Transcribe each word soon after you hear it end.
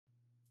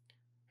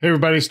Hey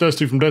everybody, it's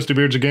Dusty from Dusty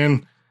Beards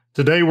again.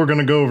 Today we're going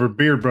to go over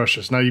beard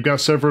brushes. Now you've got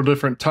several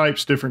different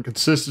types, different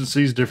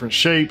consistencies, different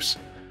shapes.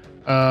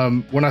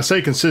 When I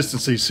say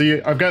consistency,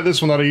 see, I've got this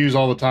one that I use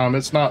all the time.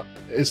 It's not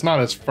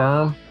as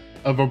firm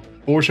of a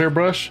boar's hair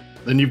brush.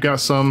 Then you've got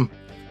some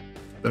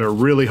that are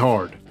really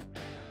hard.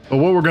 But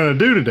what we're going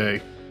to do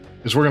today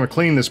is we're going to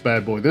clean this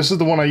bad boy. This is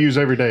the one I use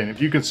every day, and if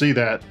you can see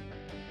that,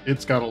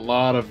 it's got a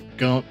lot of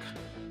gunk,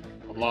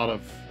 a lot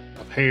of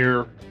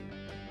hair,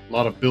 a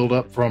lot of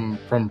buildup from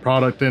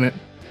product in it.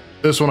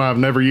 This one I've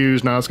never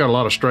used. Now it's got a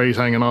lot of strays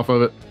hanging off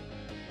of it.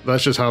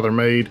 That's just how they're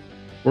made.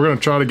 We're going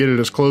to try to get it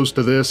as close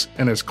to this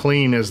and as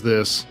clean as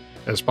this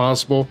as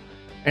possible.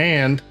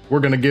 And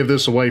we're going to give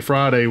this away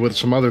Friday with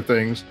some other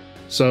things.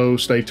 So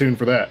stay tuned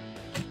for that.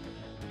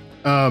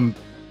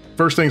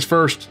 First things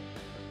first,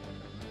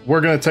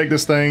 we're going to take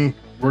this thing,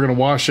 we're going to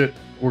wash it.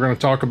 We're going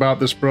to talk about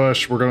this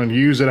brush. We're going to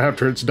use it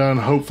after it's done,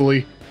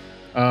 hopefully.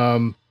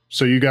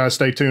 So you guys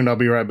stay tuned. I'll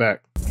be right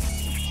back.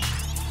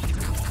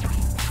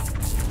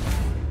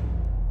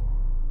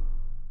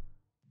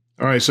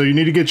 All right, so you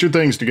need to get your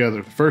things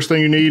together. The first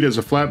thing you need is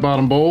a flat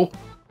bottom bowl.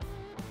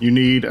 You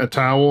need a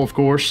towel, of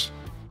course.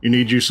 You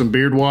need you some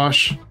beard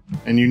wash,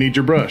 and you need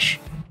your brush.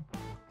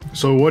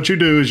 So what you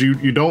do is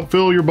you don't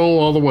fill your bowl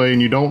all the way,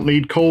 and you don't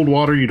need cold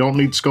water. You don't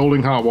need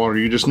scalding hot water.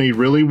 You just need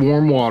really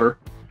warm water.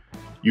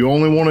 You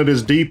only want it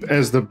as deep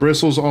as the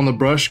bristles on the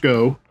brush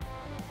go.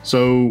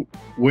 So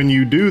when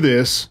you do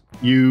this,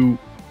 you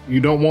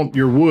don't want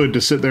your wood to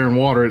sit there in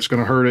water. It's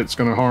going to hurt it. It's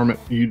going to harm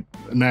it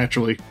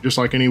naturally, just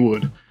like any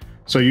wood.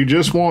 So you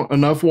just want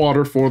enough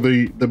water for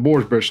the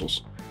boar's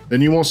bristles. Then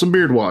you want some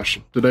beard wash.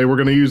 Today we're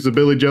going to use the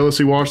Billy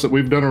Jealousy wash that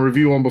we've done a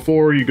review on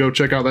before. You go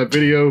check out that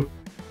video.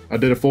 I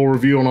did a full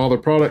review on all the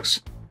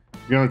products.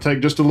 You're going to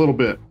take just a little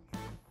bit.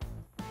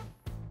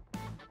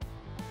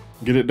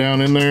 Get it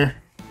down in there.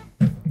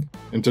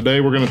 And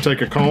today we're going to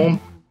take a comb.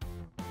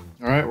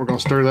 All right, we're going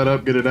to stir that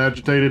up, get it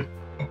agitated.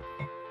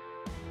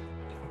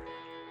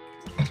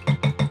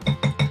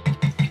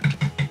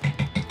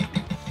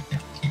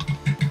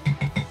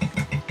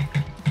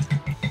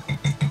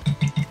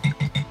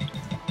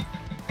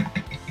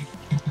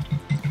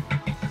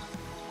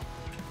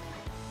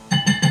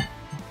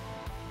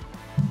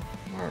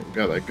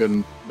 Got that good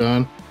and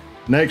done.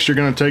 Next, you're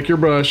going to take your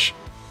brush,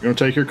 you're going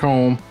to take your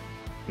comb,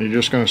 and you're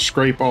just going to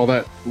scrape all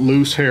that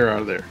loose hair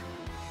out of there.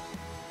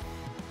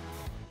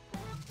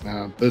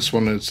 Now, this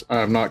one is, I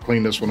have not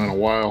cleaned this one in a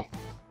while.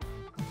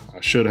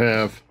 I should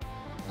have.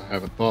 I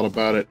haven't thought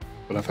about it,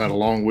 but I've had a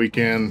long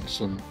weekend.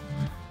 Some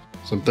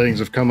things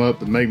have come up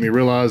that make me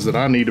realize that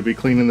I need to be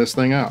cleaning this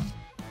thing out.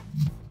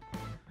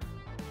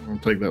 I'm going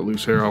to take that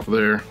loose hair off of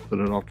there, put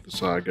it off to the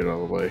side, get it out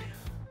of the way.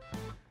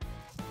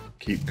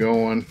 Keep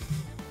going.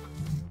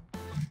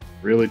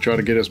 Really try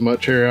to get as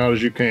much hair out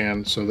as you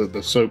can so that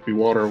the soapy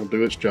water will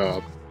do its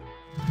job.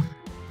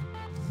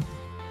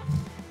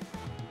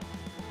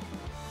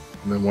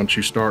 And then once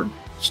you start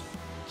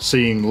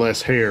seeing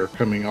less hair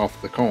coming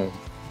off the comb.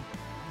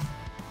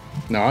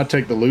 Now I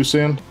take the loose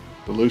end,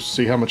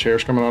 see how much hair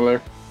is coming out of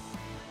there?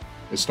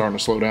 It's starting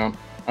to slow down.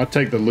 I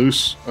take the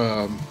loose,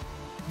 what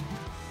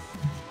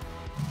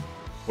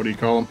do you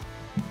call them?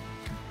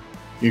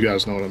 You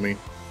guys know what I mean.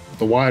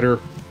 The wider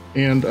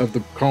end of the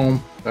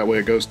comb. That way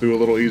it goes through a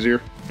little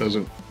easier,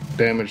 doesn't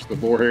damage the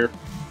boar hair.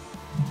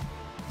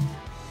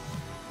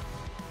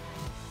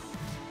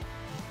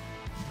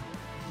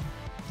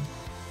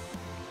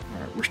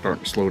 All right, we're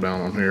starting to slow down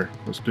on here.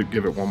 Let's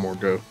give it one more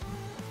go.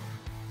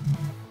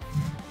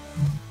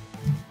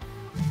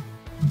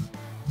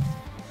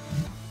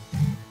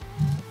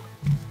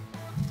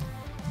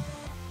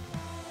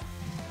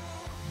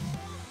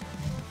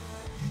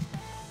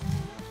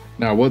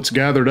 Now what's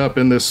gathered up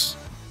in this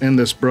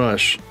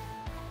brush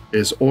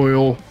is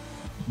oil,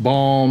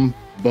 balm,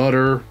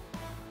 butter,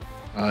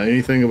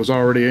 anything that was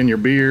already in your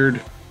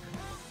beard.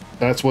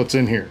 That's what's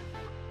in here.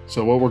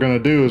 So what we're going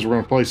to do is we're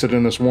going to place it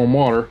in this warm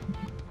water.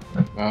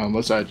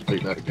 Let's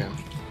agitate that again.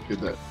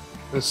 Get that.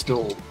 It's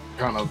still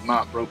kind of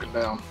not broken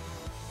down.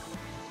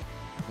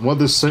 And what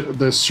this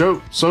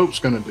soap's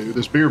going to do,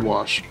 this beard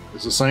wash,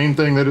 is the same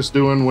thing that it's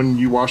doing when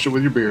you wash it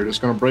with your beard. It's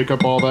going to break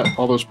up all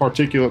those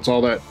particulates,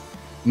 all that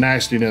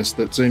nastiness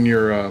that's in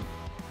your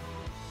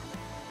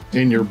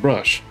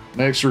brush.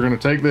 Next, we're going to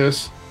take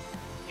this,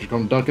 just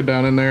going to dunk it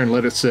down in there and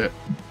let it sit.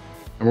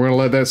 And we're going to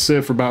let that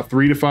sit for about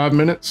 3 to 5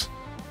 minutes.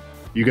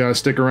 You guys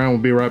stick around,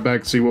 we'll be right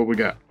back to see what we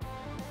got.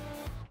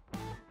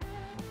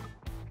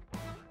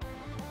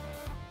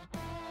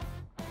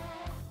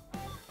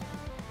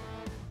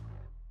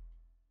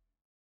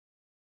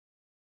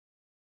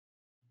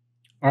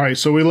 All right,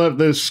 so we let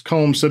this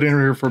comb sit in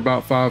here for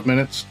about 5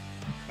 minutes.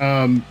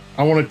 I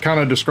want to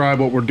kind of describe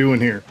what we're doing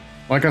here.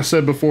 Like I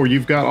said before,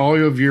 you've got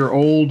all of your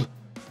old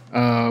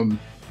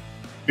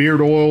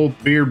beard oil,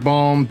 beard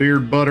balm,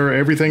 beard butter,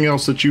 everything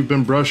else that you've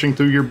been brushing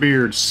through your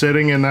beard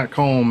sitting in that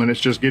comb, and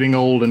it's just getting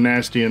old and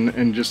nasty,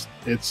 and just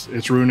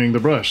it's ruining the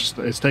brush.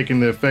 It's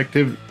taking the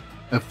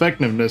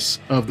effectiveness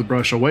of the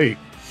brush away.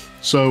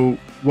 So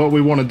what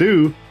we want to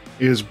do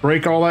is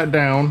break all that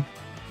down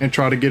and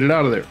try to get it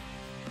out of there.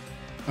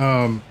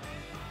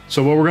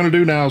 So what we're going to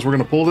do now is we're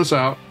going to pull this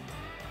out.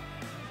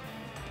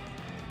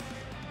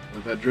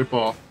 Let that drip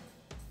off.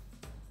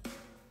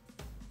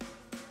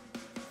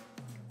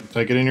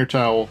 Take it in your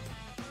towel.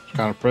 Just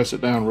kind of press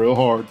it down real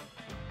hard.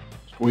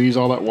 Squeeze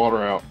all that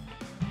water out.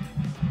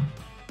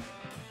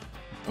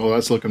 Oh,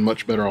 that's looking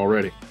much better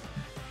already.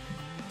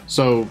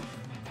 So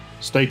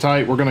stay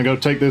tight. We're going to go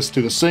take this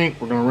to the sink.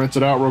 We're going to rinse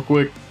it out real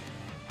quick.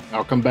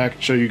 I'll come back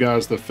and show you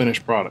guys the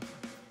finished product.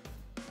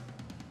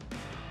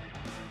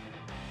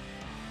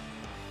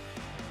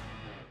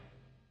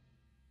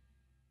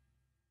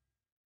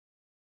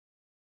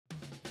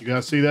 You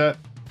guys see that?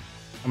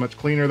 How much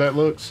cleaner that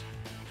looks?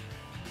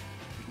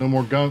 No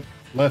more gunk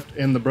left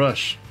in the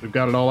brush. We've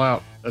got it all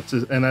out.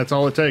 And that's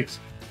all it takes.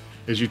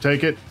 Is you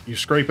take it, you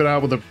scrape it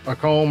out with a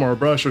comb or a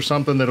brush or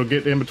something that'll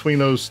get in between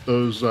those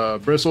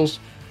bristles.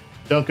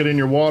 Dunk it in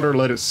your water,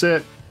 let it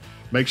sit.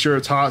 Make sure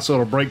it's hot so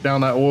it'll break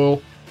down that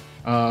oil.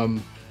 All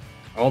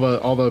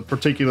the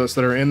particulates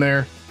that are in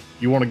there,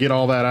 you want to get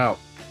all that out.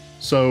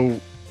 So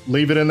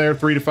leave it in there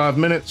 3 to 5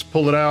 minutes,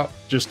 pull it out,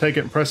 just take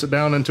it and press it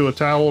down into a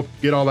towel,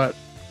 get all that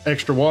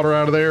extra water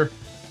out of there,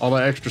 all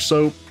that extra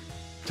soap.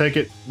 Take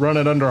it, run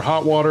it under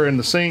hot water in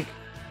the sink.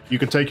 You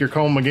can take your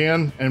comb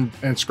again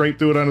and scrape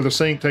through it under the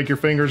sink, take your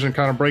fingers and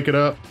kind of break it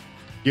up.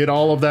 Get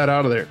all of that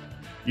out of there.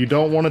 You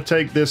don't want to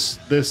take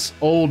this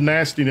old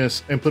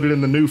nastiness and put it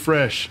in the new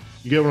fresh.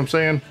 You get what I'm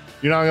saying?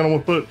 You're not going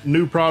to put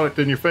new product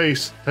in your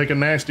face, take a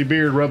nasty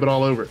beard, rub it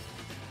all over it.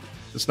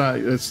 It's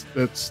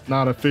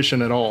not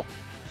efficient at all.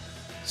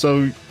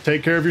 So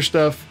take care of your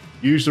stuff,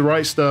 use the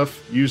right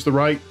stuff, use the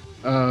right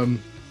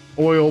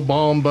oil,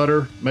 balm,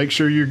 butter. Make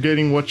sure you're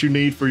getting what you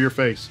need for your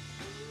face.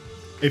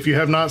 If you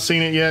have not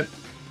seen it yet,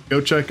 go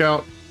check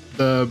out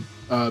the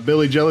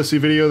Billy Jealousy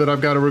video that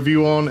I've got a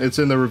review on. It's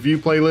in the review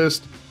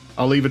playlist.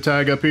 I'll leave a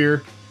tag up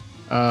here.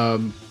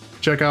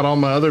 Check out all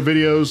my other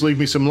videos. Leave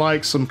me some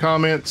likes, some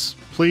comments.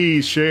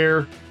 Please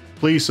share.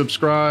 Please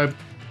subscribe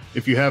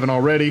if you haven't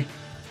already.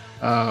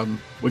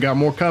 We got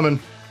more coming.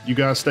 You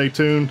guys stay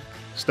tuned,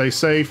 stay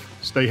safe,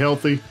 stay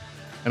healthy,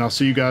 and I'll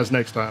see you guys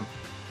next time.